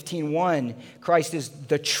John 15:1, Christ is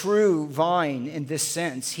the true vine in this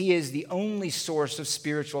sense. He is the only source of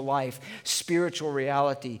spiritual life, spiritual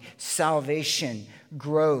reality, salvation,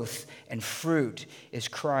 growth, and fruit is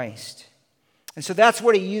Christ. And so that's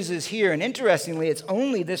what he uses here. And interestingly, it's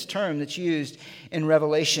only this term that's used in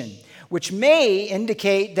Revelation, which may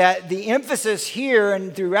indicate that the emphasis here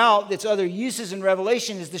and throughout its other uses in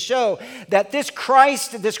Revelation is to show that this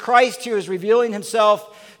Christ who is revealing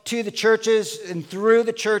himself to the churches and through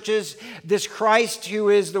the churches, this Christ who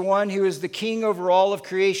is the one who is the king over all of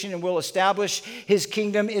creation and will establish his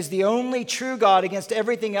kingdom, is the only true God against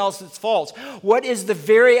everything else that's false. What is the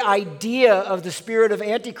very idea of the spirit of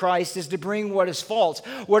Antichrist is to bring what is false.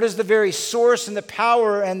 What is the very source and the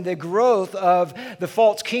power and the growth of the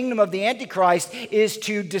false kingdom of the Antichrist is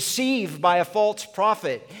to deceive by a false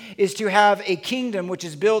prophet, is to have a kingdom which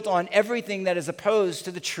is built on everything that is opposed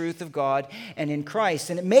to the truth of God and in Christ.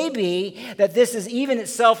 And it may be that this is even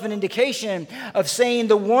itself an indication of saying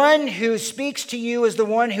the one who speaks to you is the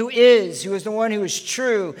one who is the one who is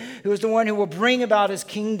true, who is the one who will bring about his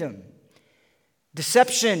kingdom.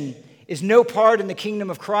 Deception is no part in the kingdom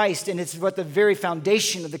of Christ, and it's what the very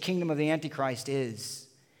foundation of the kingdom of the Antichrist is.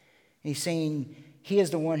 And he's saying he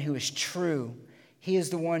is the one who is true. He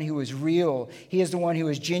is the one who is real. He is the one who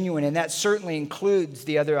is genuine. And that certainly includes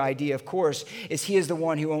the other idea, of course, is he is the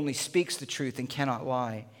one who only speaks the truth and cannot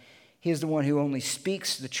lie. He is the one who only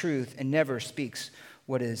speaks the truth and never speaks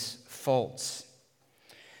what is false.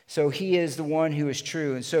 So he is the one who is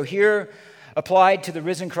true. And so here, applied to the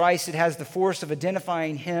risen Christ, it has the force of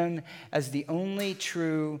identifying him as the only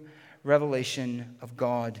true revelation of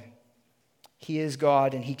God. He is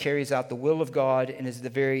God, and he carries out the will of God and is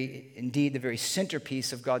indeed the very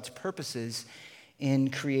centerpiece of God's purposes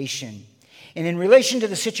in creation. And in relation to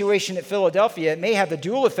the situation at Philadelphia, it may have the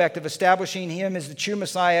dual effect of establishing him as the true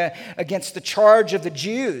Messiah against the charge of the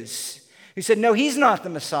Jews, who said, no, he's not the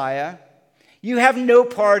Messiah. You have no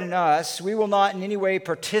part in us. We will not in any way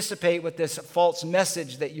participate with this false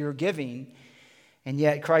message that you're giving. And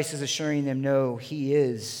yet Christ is assuring them, no, he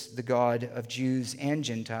is the God of Jews and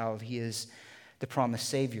Gentiles. He is the promised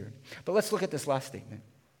Savior. But let's look at this last statement.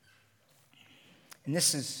 And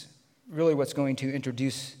this is really what's going to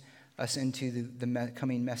introduce us into the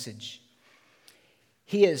coming message.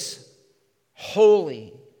 He is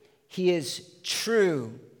holy. He is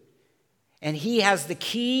true. And he has the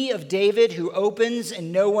key of David, who opens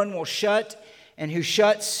and no one will shut, and who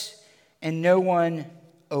shuts and no one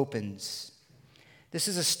opens. This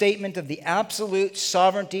is a statement of the absolute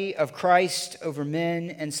sovereignty of Christ over men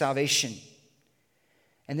and salvation.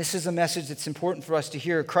 And this is a message that's important for us to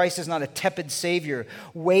hear. Christ is not a tepid Savior,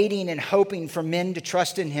 waiting and hoping for men to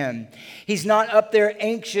trust in him. He's not up there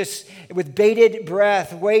anxious with bated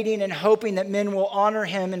breath, waiting and hoping that men will honor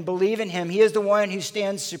him and believe in him. He is the one who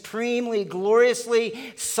stands supremely,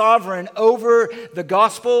 gloriously sovereign over the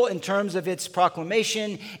gospel in terms of its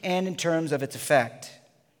proclamation and in terms of its effect.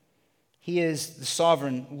 He is the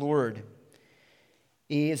sovereign Lord.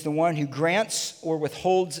 He is the one who grants or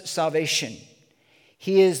withholds salvation.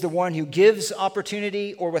 He is the one who gives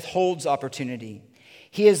opportunity or withholds opportunity.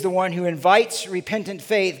 He is the one who invites repentant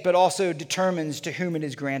faith, but also determines to whom it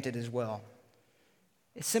is granted as well.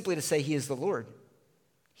 It's simply to say he is the Lord.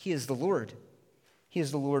 He is the Lord. He is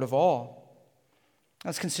the Lord of all.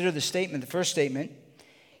 Let's consider the statement. The first statement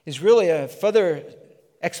is really a further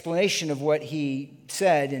explanation of what he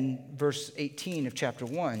said in verse 18 of chapter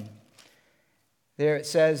 1. There it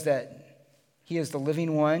says that he is the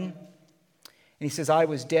living one. And he says, I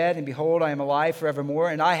was dead, and behold, I am alive forevermore,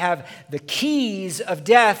 and I have the keys of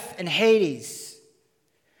death and Hades.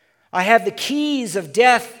 I have the keys of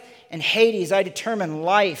death and Hades. I determine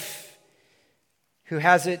life, who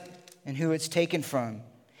has it and who it's taken from.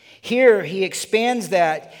 Here he expands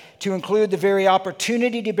that to include the very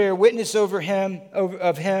opportunity to bear witness of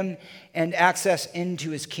him and access into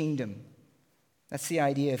his kingdom. That's the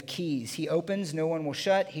idea of keys. He opens, no one will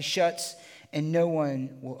shut. He shuts, and no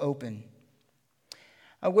one will open.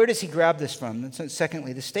 Where does he grab this from? So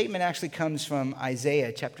secondly, the statement actually comes from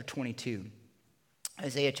Isaiah chapter 22.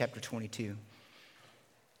 Isaiah chapter 22.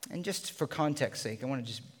 And just for context's sake, I want to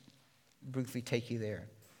just briefly take you there.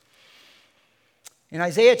 In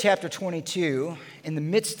Isaiah chapter 22, in the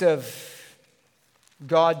midst of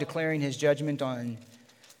God declaring his judgment on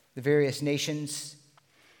the various nations,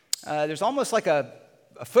 there's almost like a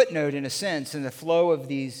footnote, in a sense, in the flow of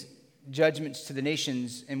these judgments to the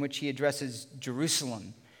nations in which he addresses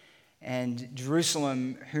Jerusalem. And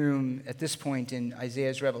Jerusalem, whom at this point in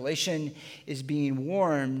Isaiah's revelation is being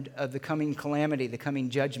warned of the coming calamity, the coming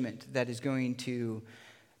judgment that is going to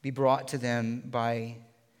be brought to them by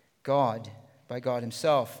God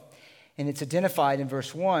himself. And it's identified in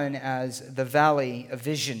verse 1 as the valley of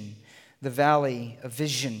vision, the valley of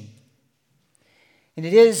vision. And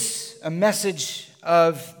it is a message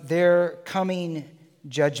of their coming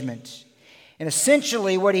judgment. And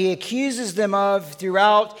essentially what he accuses them of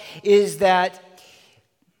throughout is that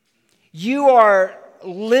you are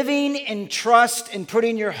living in trust and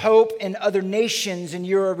putting your hope in other nations, and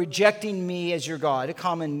you are rejecting me as your God. A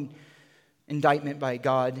common indictment by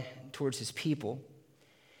God towards his people.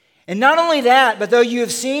 And not only that, but though you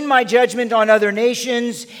have seen my judgment on other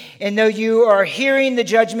nations, and though you are hearing the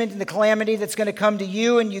judgment and the calamity that's going to come to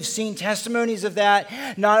you, and you've seen testimonies of that,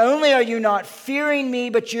 not only are you not fearing me,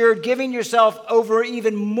 but you're giving yourself over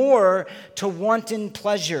even more to wanton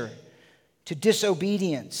pleasure, to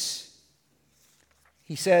disobedience.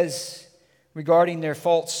 He says regarding their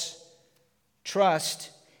false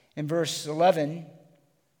trust in verse 11,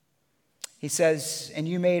 he says, and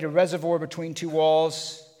you made a reservoir between two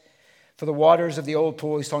walls for the waters of the old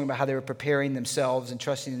pool. He's talking about how they were preparing themselves and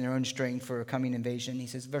trusting in their own strength for a coming invasion. He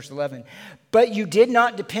says, verse 11, but you did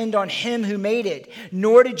not depend on him who made it,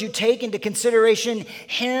 nor did you take into consideration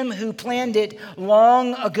him who planned it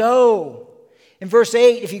long ago. In verse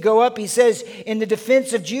 8, if you go up, he says, in the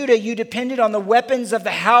defense of Judah, you depended on the weapons of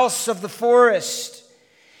the house of the forest.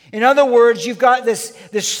 In other words, you've got this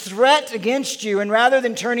threat against you, and rather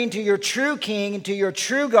than turning to your true king and to your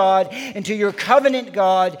true God and to your covenant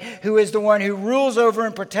God, who is the one who rules over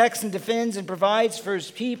and protects and defends and provides for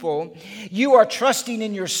his people, you are trusting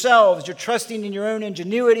in yourselves. You're trusting in your own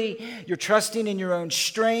ingenuity. You're trusting in your own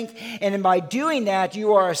strength. And by doing that,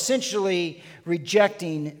 you are essentially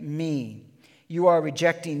rejecting me. You are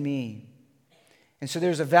rejecting me. And so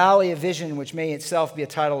there's a valley of vision, which may itself be a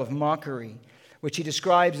title of mockery, which he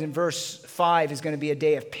describes in verse 5 is going to be a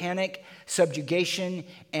day of panic, subjugation,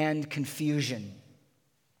 and confusion.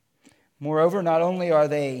 Moreover, not only are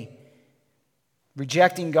they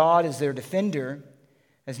rejecting God as their defender,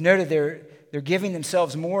 as noted, they're giving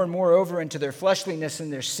themselves more and more over into their fleshliness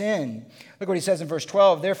and their sin. Look what he says in verse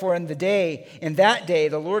 12. Therefore, in that day,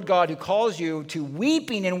 the Lord God who calls you to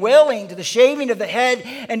weeping and wailing, to the shaving of the head,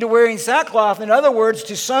 and to wearing sackcloth, in other words,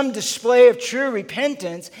 to some display of true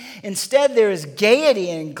repentance, instead there is gaiety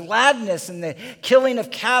and gladness and the killing of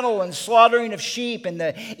cattle and slaughtering of sheep and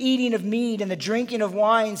the eating of meat and the drinking of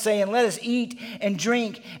wine, saying, let us eat and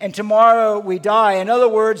drink, and tomorrow we die. In other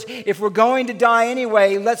words, if we're going to die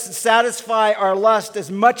anyway, let's satisfy our lust as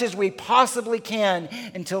much as we possibly can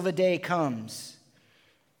until the day comes.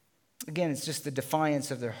 Again, it's just the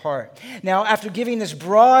defiance of their heart. Now, after giving this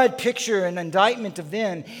broad picture and indictment of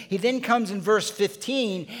them, he then comes in verse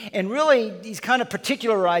 15, and really he's kind of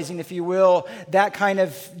particularizing, if you will, that kind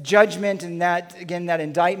of judgment and that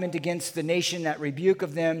indictment against the nation, that rebuke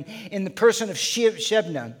of them, in the person of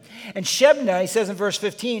Shebna. And Shebna, he says in verse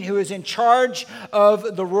 15, who is in charge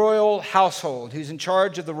of the royal household, who's in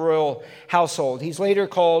charge of the royal household. He's later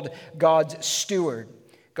called God's steward.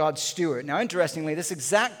 God's steward. Now, interestingly, this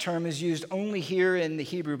exact term is used only here in the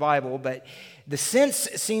Hebrew Bible, but the sense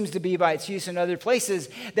seems to be, by its use in other places,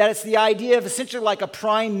 that it's the idea of essentially like a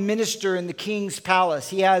prime minister in the king's palace.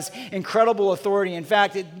 He has incredible authority. In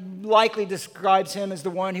fact, it likely describes him as the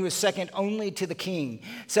one who is second only to the king.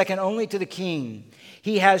 Second only to the king.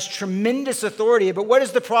 He has tremendous authority, but what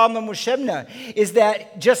is the problem with Shebna? Is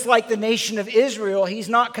that just like the nation of Israel, he's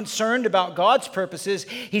not concerned about God's purposes.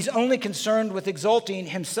 He's only concerned with exalting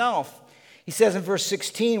himself. He says in verse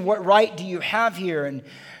 16, what right do you have here?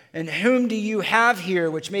 And whom do you have here?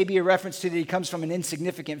 Which may be a reference to that he comes from an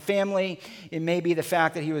insignificant family. It may be the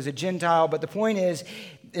fact that he was a Gentile. But the point is,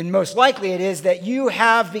 and most likely it is, that you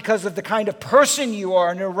have, because of the kind of person you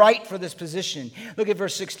are, no right for this position. Look at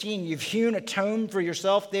verse 16. You've hewn a tomb for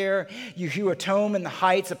yourself there. You hew a tomb in the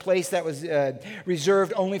heights, a place that was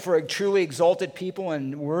reserved only for a truly exalted people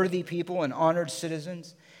and worthy people and honored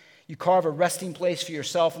citizens. You carve a resting place for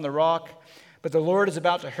yourself in the rock. But the Lord is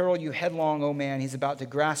about to hurl you headlong, O man. He's about to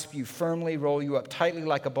grasp you firmly, roll you up tightly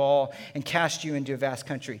like a ball, and cast you into a vast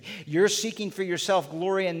country. You're seeking for yourself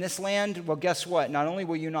glory in this land? Well, guess what? Not only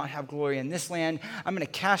will you not have glory in this land, I'm going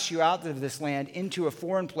to cast you out of this land into a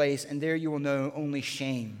foreign place, and there you will know only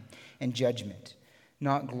shame and judgment,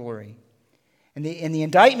 not glory. And the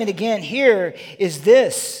indictment again here is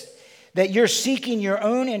this: that you're seeking your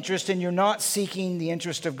own interest and you're not seeking the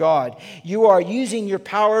interest of God. You are using your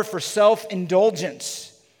power for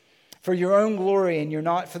self-indulgence, for your own glory, and you're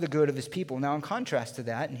not for the good of his people. Now, in contrast to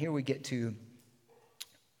that, and here we get to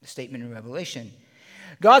the statement in Revelation,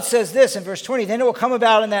 God says this in verse 20, "Then it will come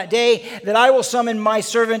about in that day that I will summon my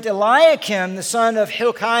servant Eliakim, the son of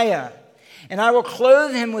Hilkiah. And I will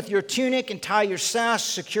clothe him with your tunic and tie your sash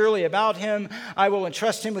securely about him. I will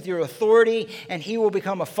entrust him with your authority, and he will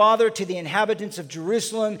become a father to the inhabitants of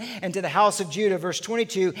Jerusalem and to the house of Judah." Verse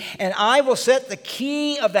 22, "And I will set the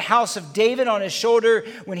key of the house of David on his shoulder.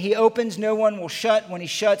 When he opens, no one will shut. When he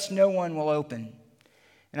shuts, no one will open.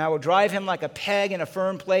 And I will drive him like a peg in a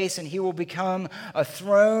firm place, and he will become a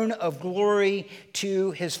throne of glory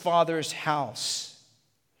to his father's house."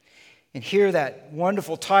 And here that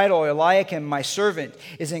wonderful title, Eliakim, my servant,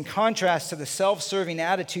 is in contrast to the self-serving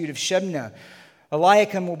attitude of Shebna.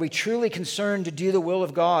 Eliakim will be truly concerned to do the will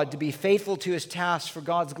of God, to be faithful to his tasks for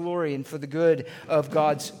God's glory and for the good of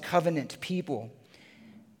God's covenant people.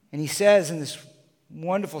 And he says in this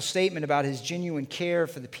wonderful statement about his genuine care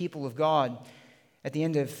for the people of God, at the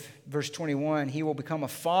end of verse 21, he will become a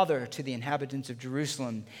father to the inhabitants of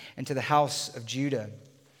Jerusalem and to the house of Judah.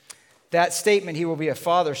 That statement, he will be a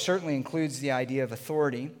father, certainly includes the idea of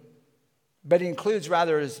authority, but it includes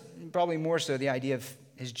probably more so, the idea of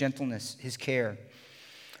his gentleness, his care.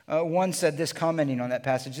 One said this, commenting on that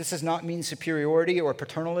passage: "This does not mean superiority or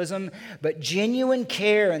paternalism, but genuine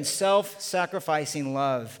care and self-sacrificing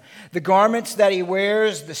love. The garments that he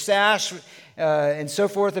wears, the sash and so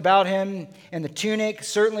forth about him, and the tunic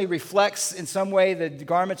certainly reflects in some way the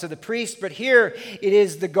garments of the priest, but here it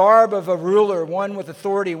is the garb of a ruler, one with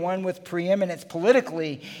authority, one with preeminence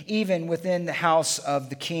politically, even within the house of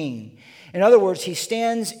the king." In other words, he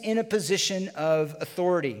stands in a position of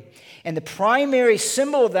authority. And the primary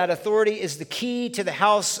symbol of that authority is the key to the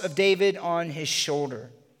house of David on his shoulder.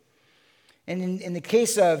 And in the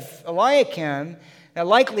case of Eliakim, that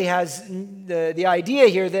likely has the idea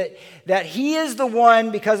here that he is the one,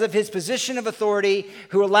 because of his position of authority,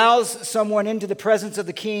 who allows someone into the presence of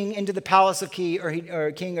the king, into the palace of king,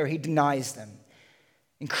 or he denies them.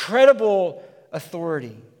 Incredible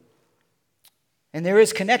authority. And there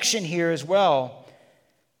is connection here as well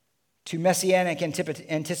to messianic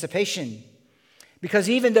anticipation. Because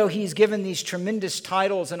even though he's given these tremendous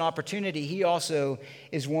titles and opportunity, he also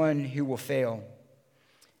is one who will fail.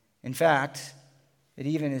 In fact, it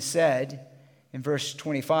even is said in verse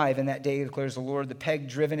 25, "In that day, declares the Lord, the peg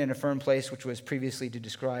driven in a firm place," which was previously to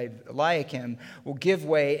describe Eliakim, "will give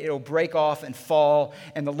way, it will break off and fall,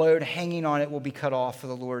 and the load hanging on it will be cut off, for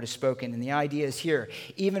the Lord has spoken." And the idea is here,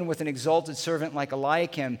 even with an exalted servant like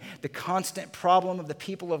Eliakim, the constant problem of the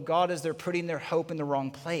people of God is they're putting their hope in the wrong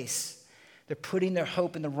place. They're putting their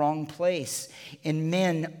hope in the wrong place. And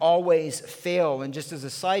men always fail. And just as a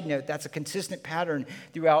side note, that's a consistent pattern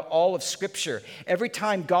throughout all of Scripture. Every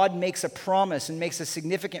time God makes a promise and makes a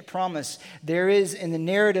significant promise, there is in the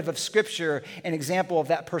narrative of Scripture an example of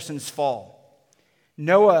that person's fall.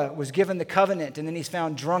 Noah was given the covenant, and then he's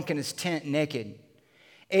found drunk in his tent naked.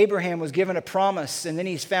 Abraham was given a promise, and then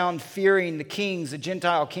he's found fearing the kings, the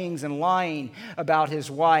Gentile kings, and lying about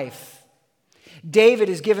his wife. David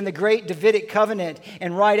is given the great Davidic covenant,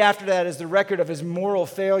 and right after that is the record of his moral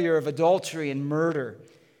failure of adultery and murder.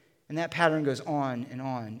 And that pattern goes on and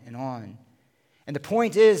on and on. And the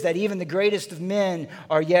point is that even the greatest of men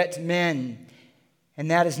are yet men. And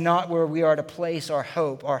that is not where we are to place our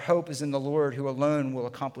hope. Our hope is in the Lord, who alone will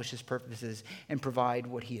accomplish his purposes and provide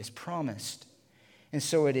what he has promised. And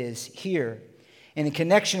so it is here. And in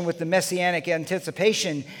connection with the messianic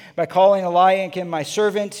anticipation, by calling Eliakim my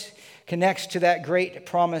servant, connects to that great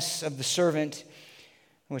promise of the servant,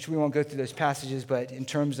 which we won't go through those passages, but in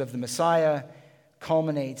terms of the Messiah,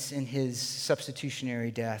 culminates in his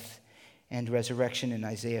substitutionary death and resurrection in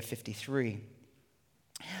Isaiah 53.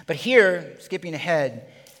 But here, skipping ahead,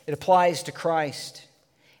 it applies to Christ.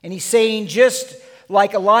 And he's saying, just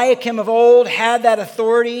like Eliakim of old had that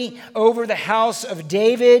authority over the house of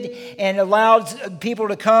David and allowed people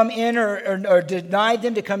to come in or denied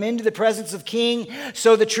them to come into the presence of king,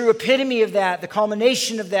 so the true epitome of that, the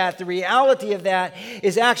culmination of that, the reality of that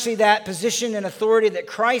is actually that position and authority that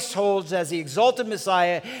Christ holds as the exalted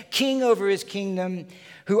Messiah, king over his kingdom,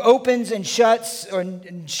 who opens and shuts,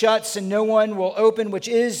 and shuts and no one will open, which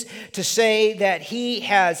is to say that he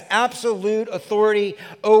has absolute authority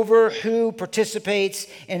over who participates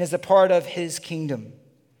and is a part of his kingdom.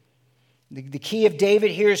 The key of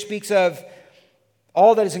David here speaks of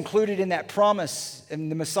all that is included in that promise in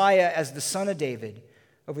the Messiah as the Son of David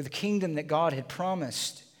over the kingdom that God had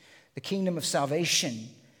promised, the kingdom of salvation,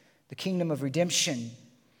 the kingdom of redemption,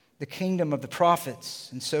 the kingdom of the prophets,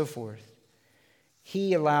 and so forth.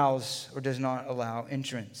 He allows or does not allow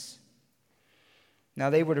entrance.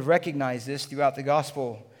 Now they would have recognized this throughout the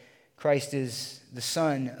gospel. Christ is the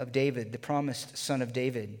Son of David, the promised Son of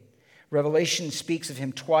David. Revelation speaks of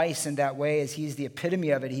him twice in that way as he's the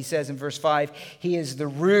epitome of it. He says in verse 5, he is the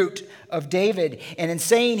root of David. And in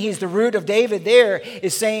saying he's the root of David there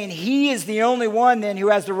is saying he is the only one then who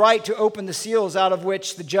has the right to open the seals out of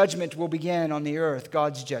which the judgment will begin on the earth,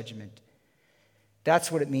 God's judgment.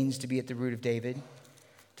 That's what it means to be at the root of David.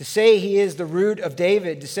 To say he is the root of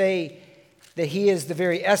David, to say that he is the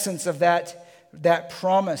very essence of that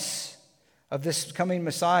promise of this coming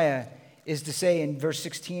Messiah, is to say in verse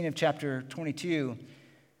 16 of chapter 22,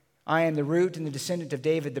 I am the root and the descendant of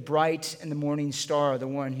David, the bright and the morning star, the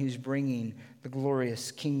one who's bringing the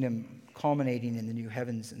glorious kingdom culminating in the new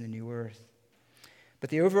heavens and the new earth. But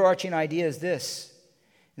the overarching idea is this,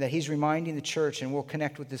 that he's reminding the church, and we'll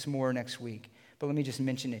connect with this more next week, but let me just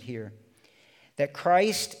mention it here, that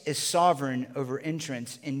Christ is sovereign over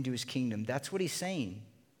entrance into his kingdom. That's what he's saying.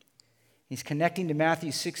 He's connecting to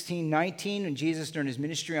Matthew 16:19 and Jesus during his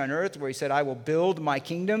ministry on earth where he said, I will build my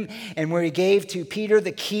kingdom, and where he gave to Peter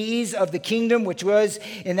the keys of the kingdom, which was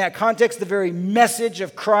in that context the very message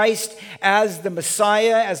of Christ as the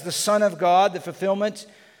Messiah, as the Son of God, the fulfillment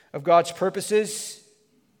of God's purposes.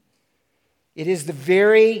 It is the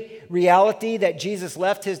very reality that Jesus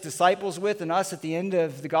left his disciples with and us at the end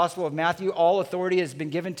of the Gospel of Matthew. All authority has been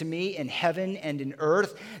given to me in heaven and in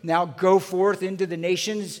earth. Now go forth into the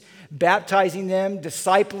nations, baptizing them,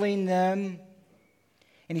 discipling them.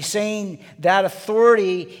 And he's saying that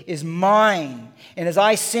authority is mine. And as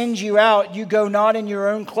I send you out, you go not in your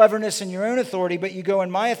own cleverness and your own authority, but you go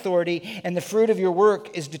in my authority, and the fruit of your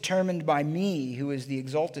work is determined by me, who is the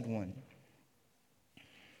exalted one.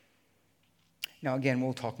 Now, again,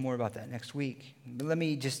 we'll talk more about that next week. But let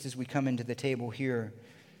me, just as we come into the table here,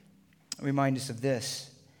 remind us of this.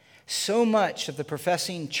 So much of the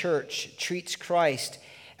professing church treats Christ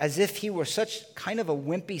as if he were such kind of a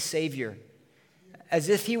wimpy Savior, as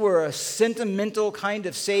if he were a sentimental kind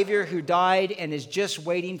of Savior who died and is just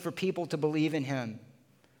waiting for people to believe in him.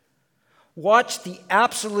 Watch the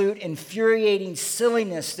absolute infuriating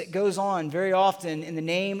silliness that goes on very often in the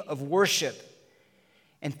name of worship.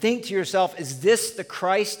 And think to yourself, is this the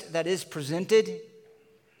Christ that is presented?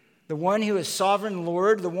 The one who is sovereign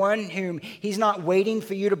Lord, the one whom he's not waiting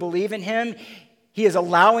for you to believe in him. He is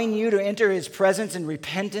allowing you to enter his presence in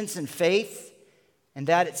repentance and faith, and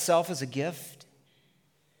that itself is a gift.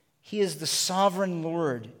 He is the sovereign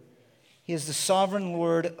Lord. He is the sovereign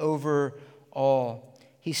Lord over all.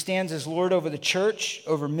 He stands as Lord over the church,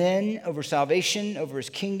 over men, over salvation, over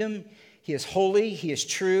his kingdom. He is holy, he is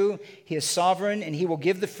true, he is sovereign, and he will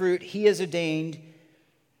give the fruit he has ordained,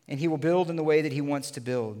 and he will build in the way that he wants to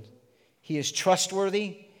build. He is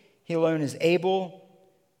trustworthy, he alone is able,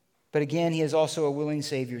 but again, he is also a willing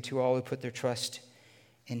Savior to all who put their trust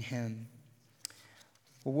in him.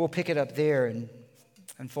 Well, we'll pick it up there and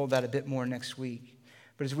unfold that a bit more next week.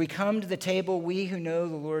 But as we come to the table, we who know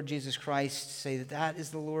the Lord Jesus Christ say that that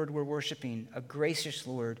is the Lord we're worshiping, a gracious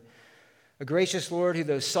Lord who,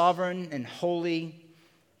 though sovereign and holy,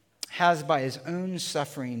 has by his own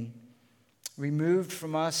suffering removed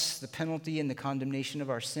from us the penalty and the condemnation of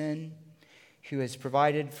our sin, who has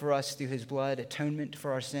provided for us through his blood atonement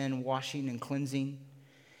for our sin, washing and cleansing,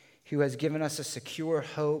 who has given us a secure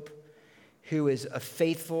hope, who is a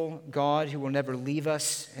faithful God who will never leave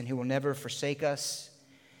us and who will never forsake us,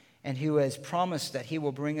 and who has promised that he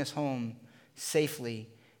will bring us home safely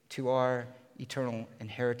to our eternal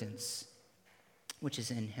inheritance, which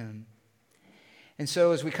is in him. And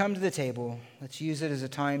so as we come to the table, let's use it as a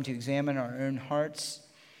time to examine our own hearts.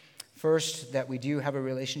 First, that we do have a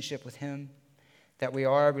relationship with him, that we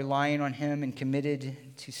are relying on him and committed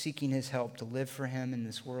to seeking his help to live for him in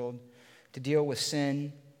this world, to deal with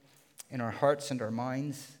sin in our hearts and our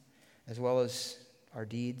minds, as well as our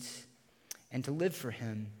deeds, and to live for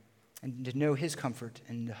him and to know his comfort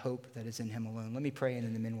and the hope that is in him alone. Let me pray, and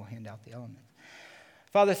then the men will hand out the elements.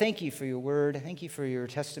 Father, thank you for your word. Thank you for your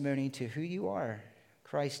testimony to who you are.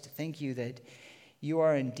 Christ, thank you that You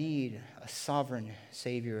are indeed a sovereign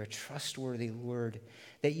Savior, a trustworthy Lord,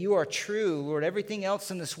 that you are true, Lord. Everything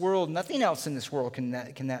else in this world, nothing else in this world can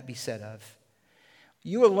that be said of.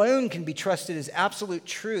 You alone can be trusted as absolute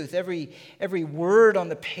truth. Every word on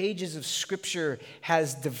the pages of Scripture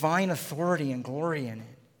has divine authority and glory in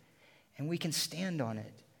it, and we can stand on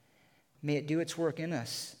it. May it do its work in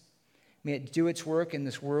us. May it do its work in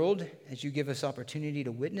this world as you give us opportunity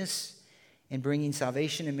to witness in bringing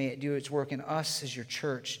salvation, and may it do its work in us as your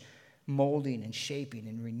church, molding and shaping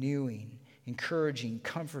and renewing, encouraging,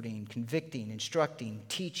 comforting, convicting, instructing,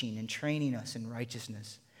 teaching, and training us in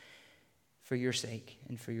righteousness for your sake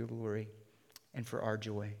and for your glory and for our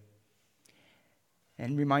joy.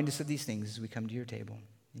 And remind us of these things as we come to your table.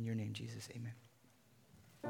 In your name, Jesus, amen.